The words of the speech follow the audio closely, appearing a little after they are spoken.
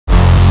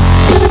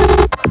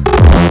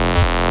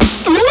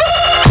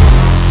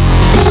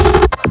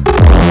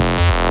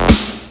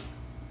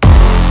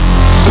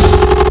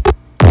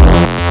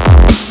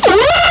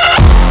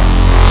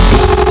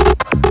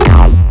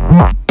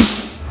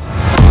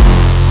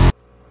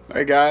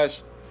Hey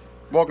guys,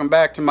 welcome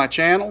back to my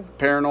channel,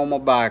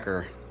 Paranormal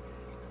Biker.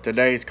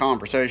 Today's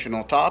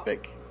conversational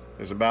topic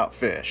is about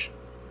fish.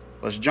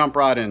 Let's jump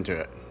right into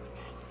it.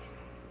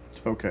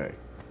 Okay.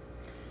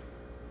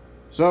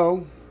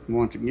 So,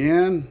 once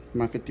again,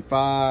 my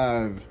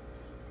 55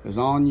 is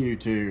on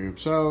YouTube.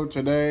 So,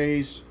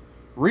 today's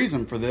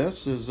reason for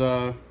this is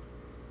one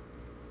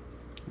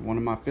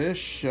of my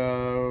fish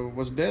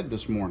was dead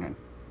this morning.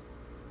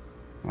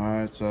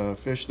 It's a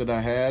fish that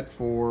I had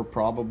for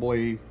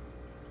probably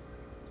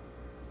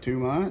 2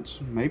 months,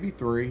 maybe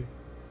 3.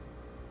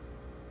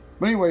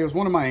 But anyway, it was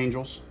one of my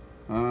angels.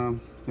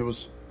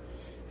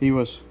 He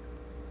was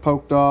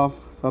poked off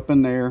up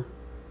in there,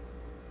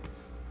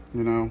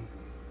 you know,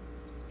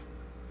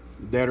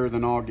 deader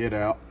than all get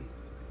out.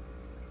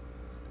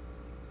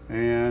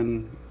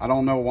 And I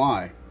don't know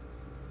why.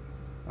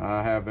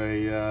 I have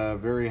a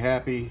very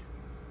happy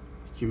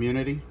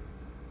community.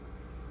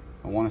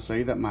 I want to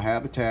say that my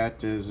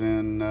habitat is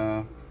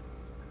in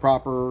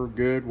proper,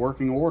 good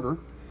working order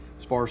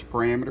as far as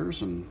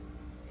parameters and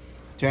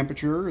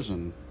temperatures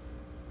and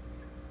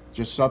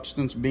just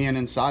substance being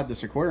inside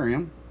this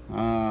aquarium.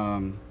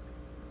 You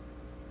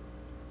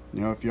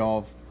know, if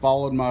y'all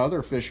followed my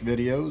other fish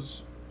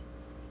videos,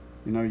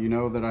 you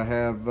know that I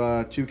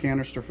have 2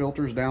 canister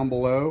filters down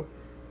below,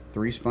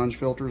 3 sponge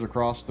filters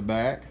across the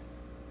back.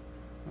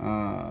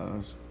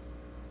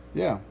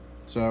 Yeah,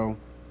 so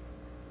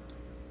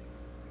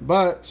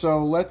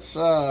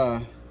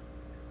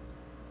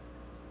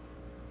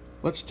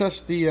let's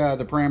test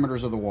the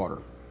parameters of the water.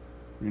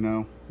 You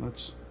know,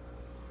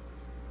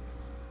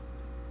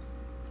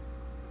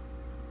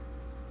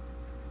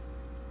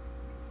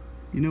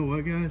 You know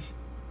what, guys?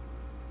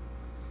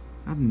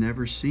 I've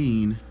never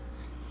seen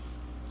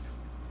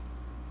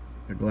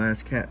a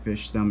glass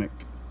catfish stomach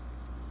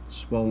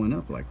swollen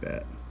up like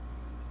that.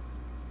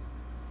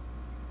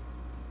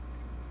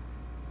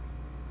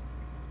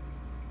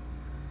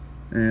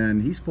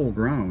 And he's full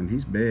grown.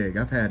 He's big.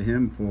 I've had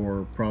him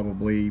for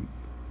probably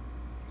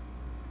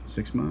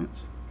 6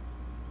 months.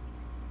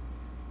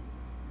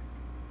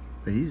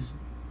 But his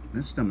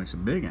stomach's a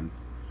big one.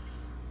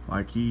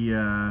 Like he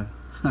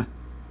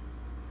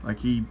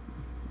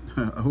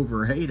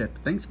overate at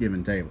the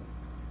Thanksgiving table.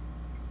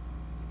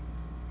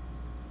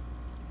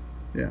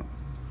 Yeah.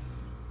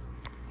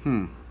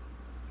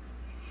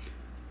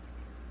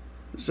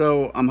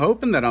 So I'm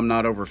hoping that I'm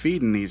not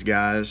overfeeding these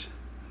guys.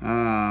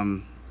 I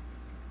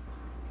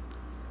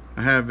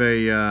have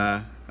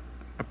a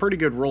pretty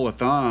good rule of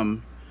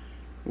thumb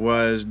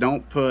was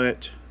don't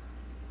put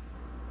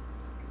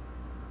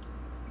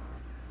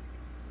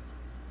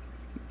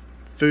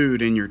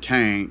food in your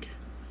tank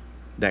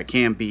that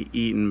can't be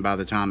eaten by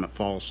the time it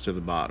falls to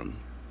the bottom.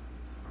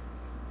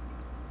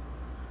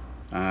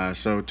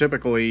 So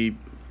typically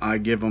I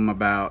give them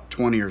about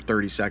 20 or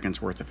 30 seconds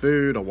worth of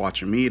food. I'll watch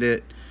them eat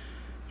it.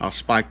 I'll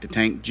spike the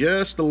tank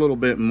just a little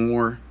bit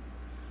more,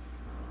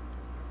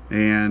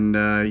 and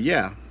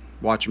yeah,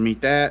 watch them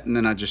eat that, and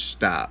then I just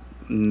stop.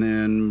 And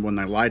then when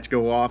the lights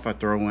go off, I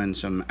throw in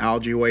some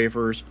algae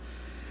wafers,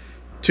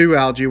 2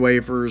 algae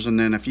wafers, and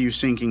then a few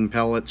sinking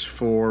pellets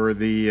for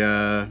the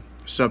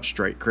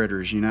substrate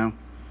critters, you know,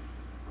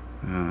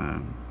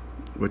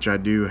 which I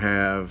do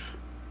have.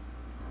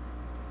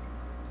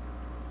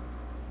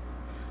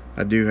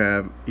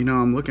 You know,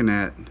 I'm looking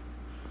at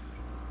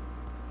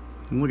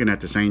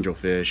this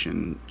angelfish,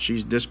 and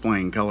she's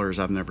displaying colors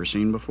I've never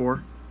seen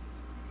before.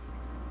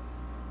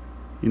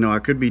 You know, I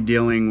could be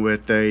dealing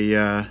with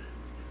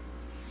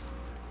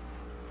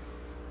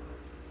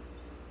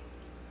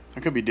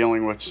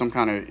some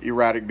kind of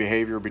erratic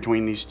behavior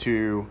between these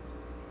 2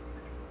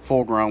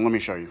 full grown. Let me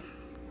show you.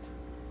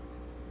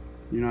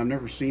 You know, I've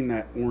never seen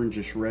that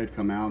orangish red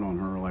come out on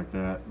her like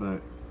that,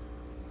 but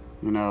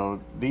you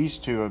know, these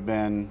 2 have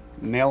been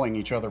nailing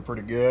each other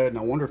pretty good, and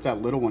I wonder if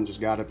that little one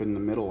just got up in the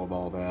middle of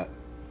all that.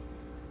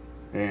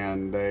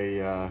 And they,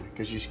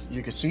 because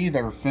you can see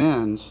their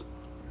fins,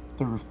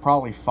 they're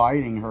probably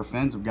fighting. Her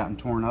fins have gotten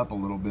torn up a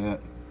little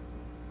bit.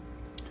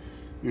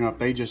 You know, if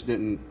they just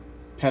didn't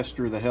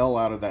pester the hell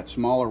out of that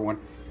smaller one,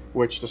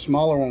 which the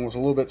smaller one was a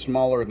little bit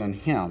smaller than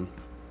him,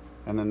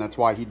 and then that's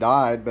why he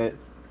died. But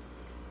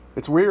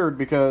it's weird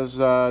because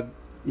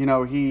you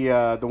know,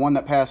 the one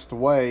that passed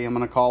away, I'm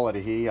gonna call it a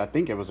he. I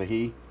think it was a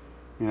he,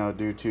 you know,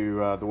 due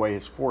to the way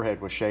his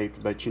forehead was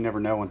shaped, but you never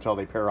know until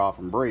they pair off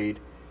and breed.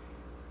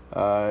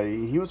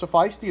 He was a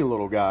feisty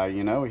little guy,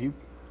 you know.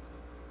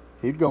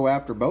 He'd go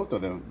after both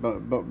of them,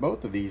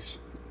 both of these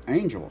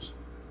angels.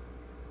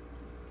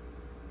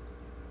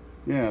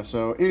 Yeah,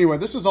 so anyway,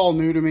 this is all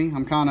new to me.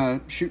 I'm kind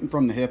of shooting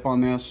from the hip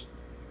on this.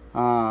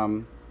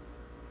 Yeah,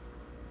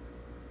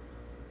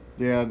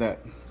 that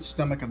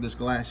stomach of this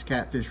glass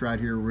catfish right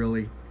here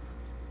really,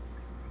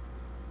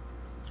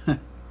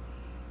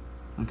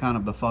 I'm kind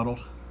of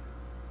befuddled.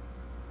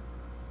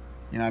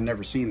 You know, I've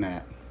never seen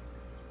that.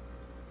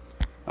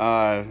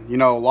 You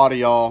know, a lot of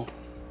y'all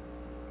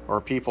or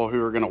people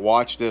who are going to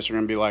watch this are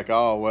going to be like,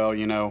 oh, well,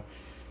 you know,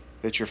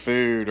 it's your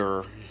food,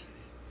 or,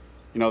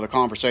 you know, the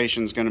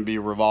conversation's going to be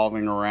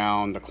revolving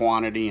around the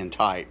quantity and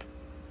type.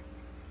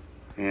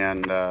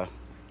 And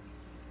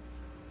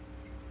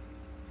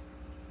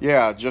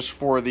yeah, just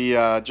for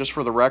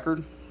the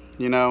record,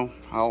 you know,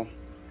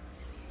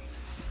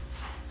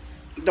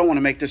 don't want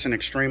to make this an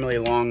extremely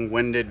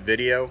long-winded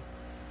video.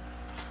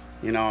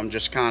 You know, I'm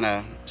just kind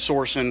of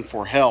sourcing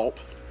for help.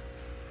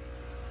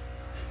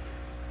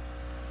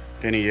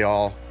 If any of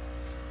y'all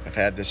have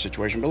had this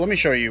situation, but let me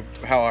show you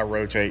how I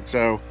rotate.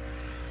 So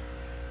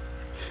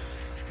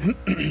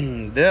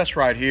this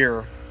right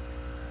here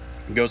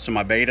goes to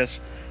my betas,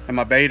 and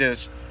my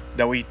betas,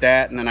 they'll eat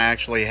that, and then I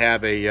actually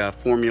have a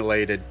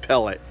formulated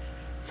pellet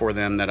for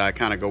them that I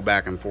kind of go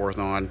back and forth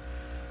on.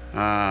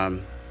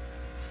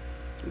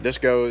 This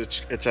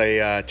goes, it's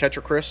a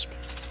Tetra Crisp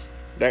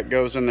that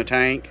goes in the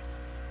tank,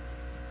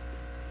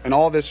 and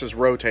all this is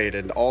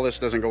rotated. All this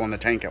doesn't go in the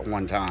tank at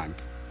one time.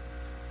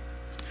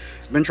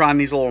 I've been trying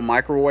these little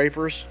micro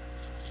wafers.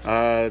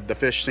 The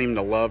fish seem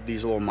to love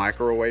these little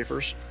micro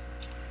wafers.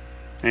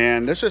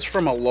 And this is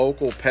from a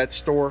local pet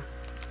store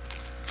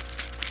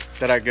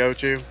that I go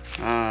to.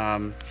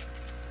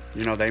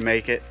 You know, they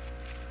make it,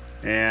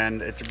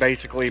 and it's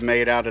basically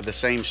made out of the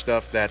same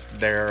stuff that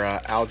their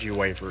algae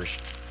wafers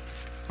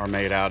are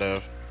made out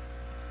of.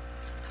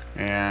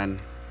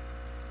 And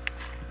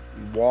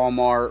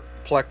Walmart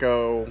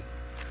Pleco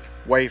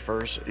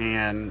wafers,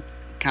 and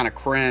kind of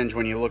cringe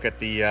when you look at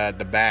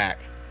the back.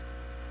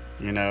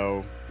 You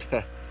know,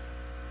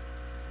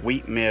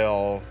 wheat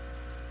meal,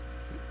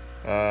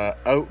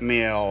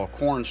 oatmeal,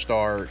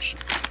 cornstarch.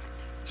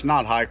 It's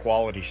not high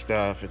quality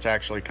stuff. It's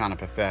actually kind of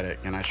pathetic,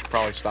 and I should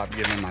probably stop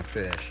giving my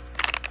fish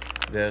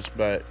this.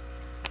 But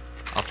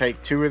I'll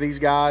take 2 of these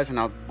guys and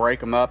I'll break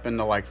them up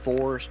into like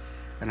 4s,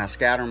 and I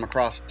scatter them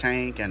across the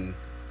tank. And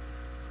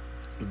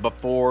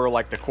before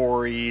like the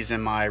cories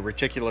and my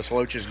reticulus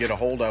loaches get a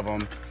hold of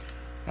them,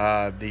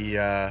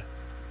 the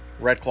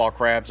red claw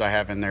crabs I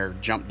have in there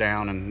jump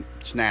down and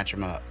snatch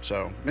them up.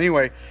 So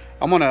anyway,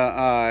 I'm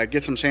gonna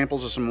get some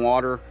samples of some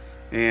water,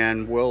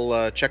 and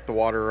we'll check the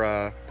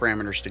water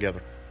parameters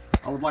together.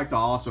 I would like to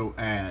also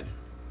add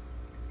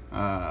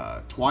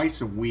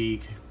twice a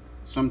week,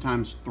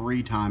 sometimes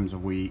 3 times a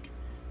week,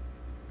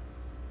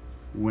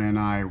 when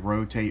I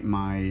rotate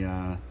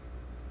my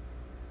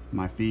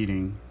my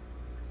feeding.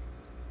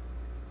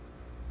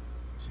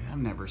 See, I've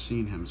never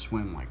seen him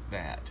swim like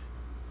that.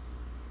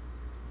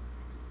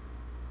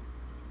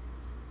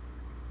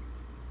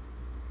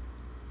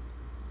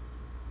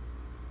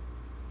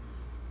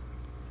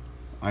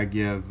 I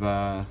give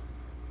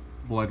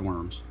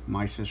bloodworms,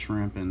 mysis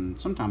shrimp, and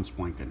sometimes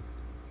plankton.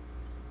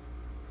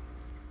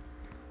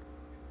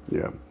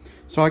 Yeah.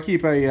 So I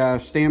keep a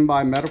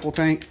standby medical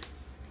tank.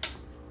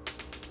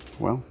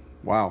 Well,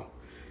 wow.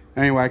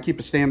 Anyway, I keep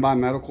a standby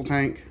medical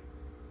tank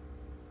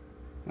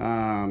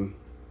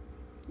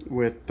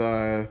with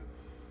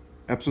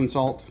Epsom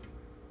salt.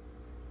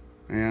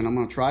 And I'm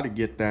going to try to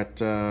get that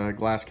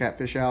glass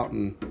catfish out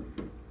and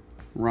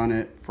run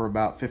it for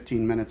about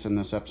 15 minutes in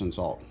this Epsom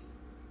salt.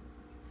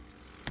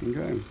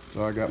 Okay,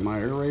 so I got my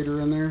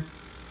aerator in there.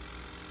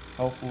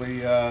 Hopefully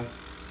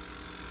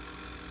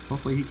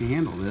he can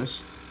handle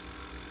this.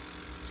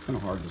 It's kind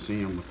of hard to see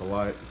him with the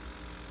light.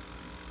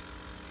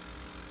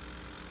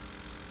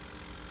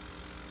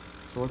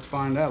 So let's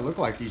find out. Look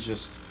like he's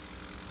just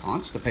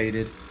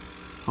constipated.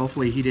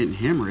 Hopefully he didn't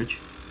hemorrhage.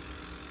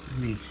 Let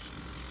me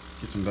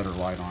get some better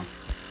light on.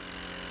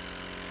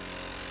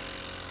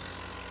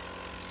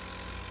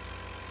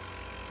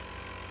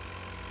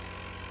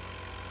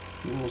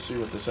 We'll see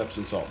what this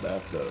Epsom salt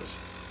bath does.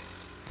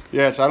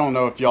 Yes, I don't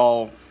know if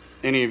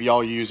any of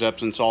y'all use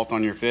Epsom salt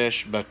on your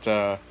fish, but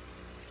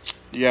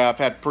yeah, I've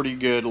had pretty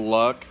good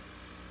luck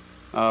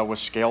with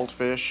scaled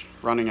fish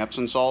running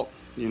Epsom salt.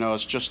 You know,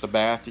 it's just a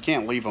bath. You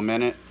can't leave them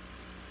in it.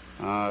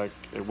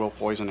 It will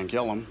poison and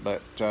kill them,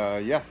 but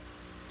yeah.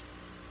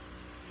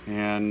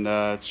 And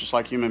it's just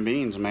like human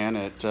beings, man.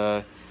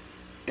 It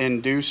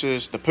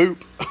induces the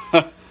poop.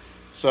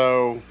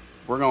 So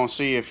we're going to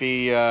see if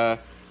he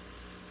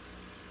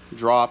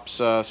drops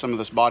some of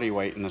this body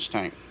weight in this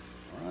tank.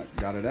 All right,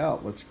 got it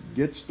out. Let's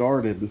get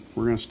started.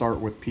 We're going to start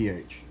with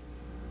pH.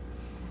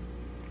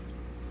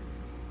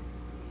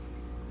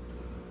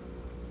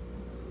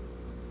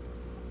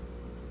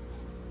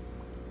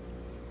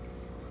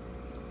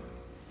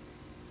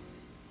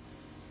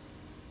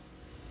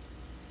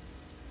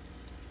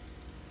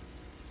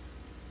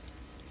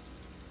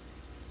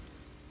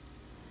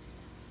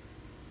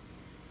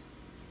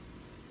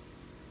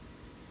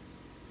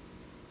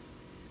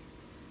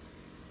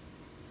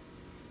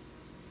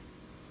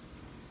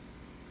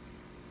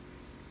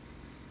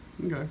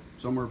 Okay,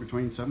 somewhere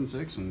between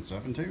 7.6 and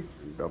 7.2.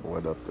 Double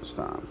it up this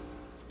time.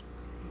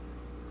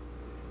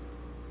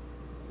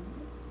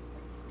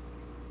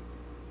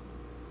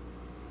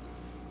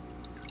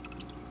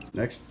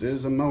 Next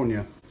is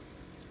ammonia.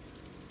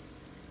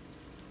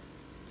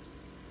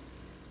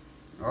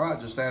 All right,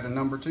 just add a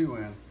number 2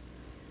 in.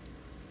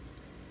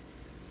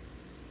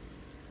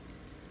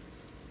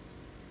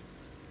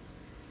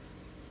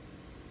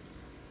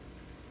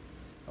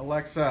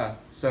 Alexa,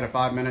 set a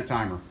 5-minute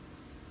timer.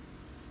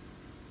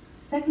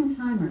 Second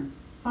timer,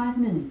 5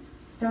 minutes,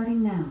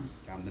 starting now.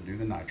 Time to do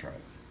the nitrite.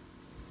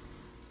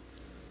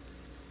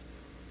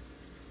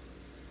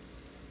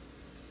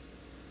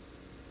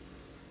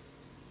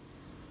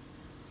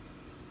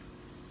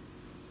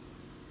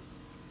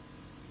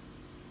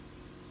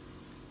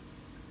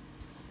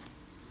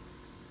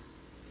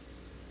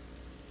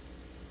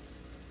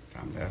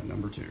 Time to add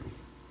number 2.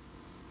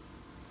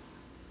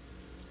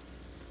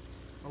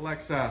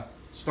 Alexa,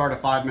 start a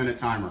 5-minute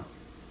timer.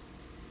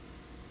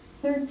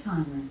 Third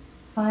timer,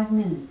 5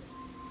 minutes,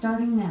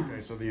 starting now.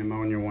 Okay, so the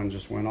ammonia one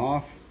just went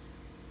off.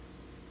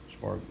 As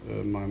far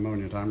as my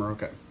ammonia timer,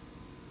 okay.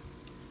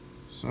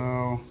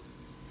 So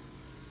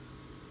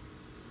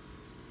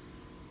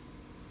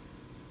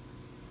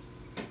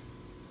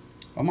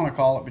I'm gonna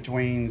call it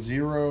between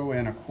 0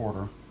 and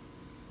 1/4.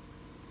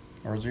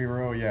 Or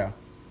 0, yeah.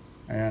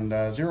 And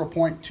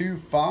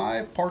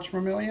 0.25 parts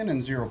per million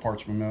and 0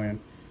 parts per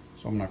million.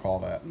 So I'm gonna call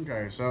that.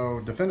 Okay,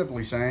 so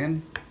definitively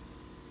saying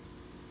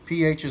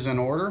pH is in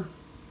order,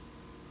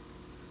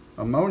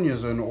 ammonia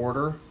is in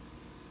order,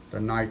 the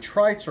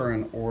nitrites are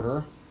in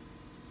order,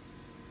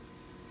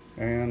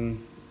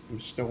 and I'm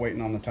still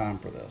waiting on the time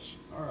for this.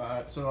 All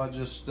right, so I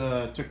just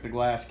took the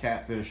glass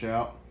catfish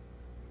out,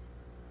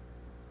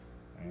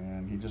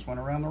 and he just went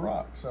around the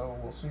rock. So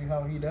we'll see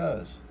how he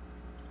does.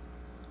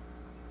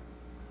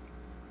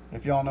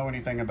 If y'all know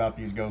anything about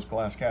these ghost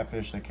glass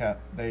catfish,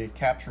 they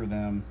capture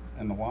them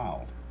in the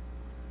wild.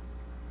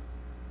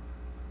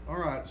 All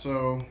right,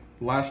 so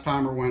last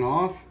timer went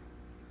off.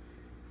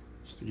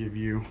 Just to give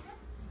you,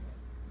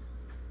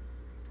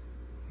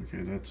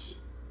 okay, that's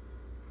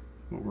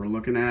what we're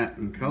looking at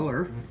in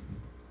color.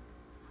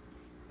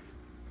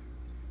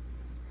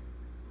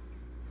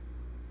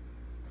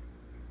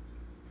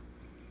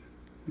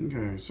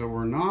 Okay, so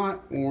we're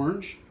not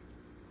orange,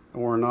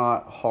 and we're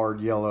not hard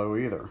yellow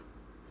either.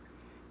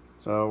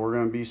 So we're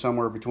going to be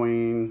somewhere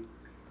between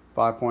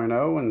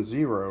 5.0 and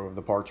 0 of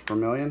the parts per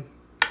million.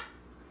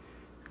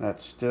 That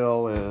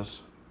still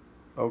is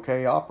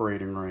okay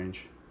operating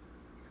range.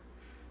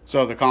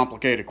 So the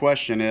complicated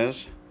question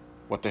is,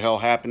 what the hell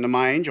happened to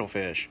my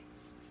angelfish?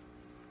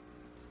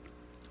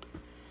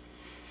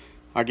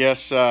 I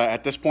guess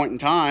at this point in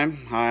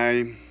time,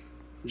 I'm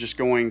just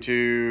going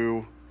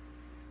to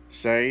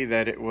say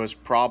that it was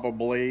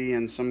probably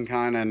in some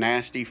kind of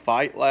nasty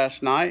fight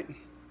last night,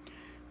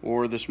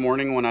 or this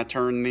morning when I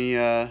turned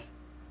the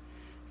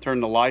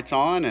lights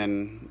on,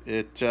 and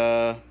it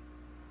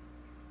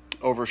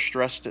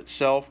overstressed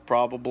itself,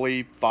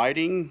 probably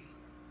fighting,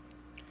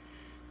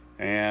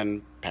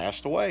 and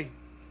passed away.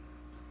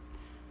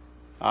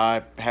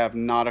 I have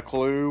not a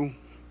clue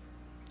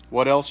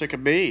what else it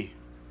could be.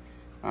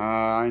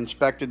 I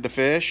inspected the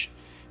fish.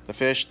 The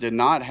fish did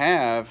not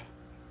have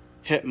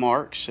hit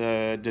marks,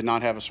 did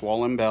not have a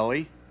swollen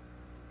belly.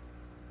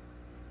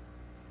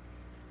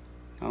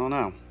 I don't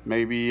know.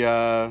 Maybe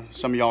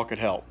some of y'all could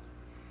help.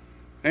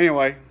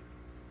 Anyway,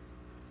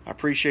 I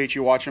appreciate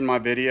you watching my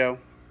video.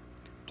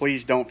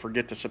 Please don't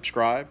forget to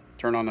subscribe.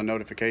 Turn on the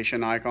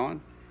notification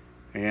icon.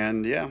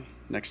 And yeah,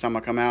 next time I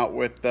come out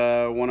with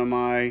one of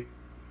my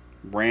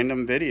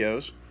random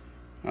videos,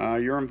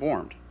 you're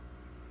informed.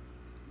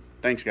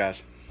 Thanks,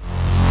 guys.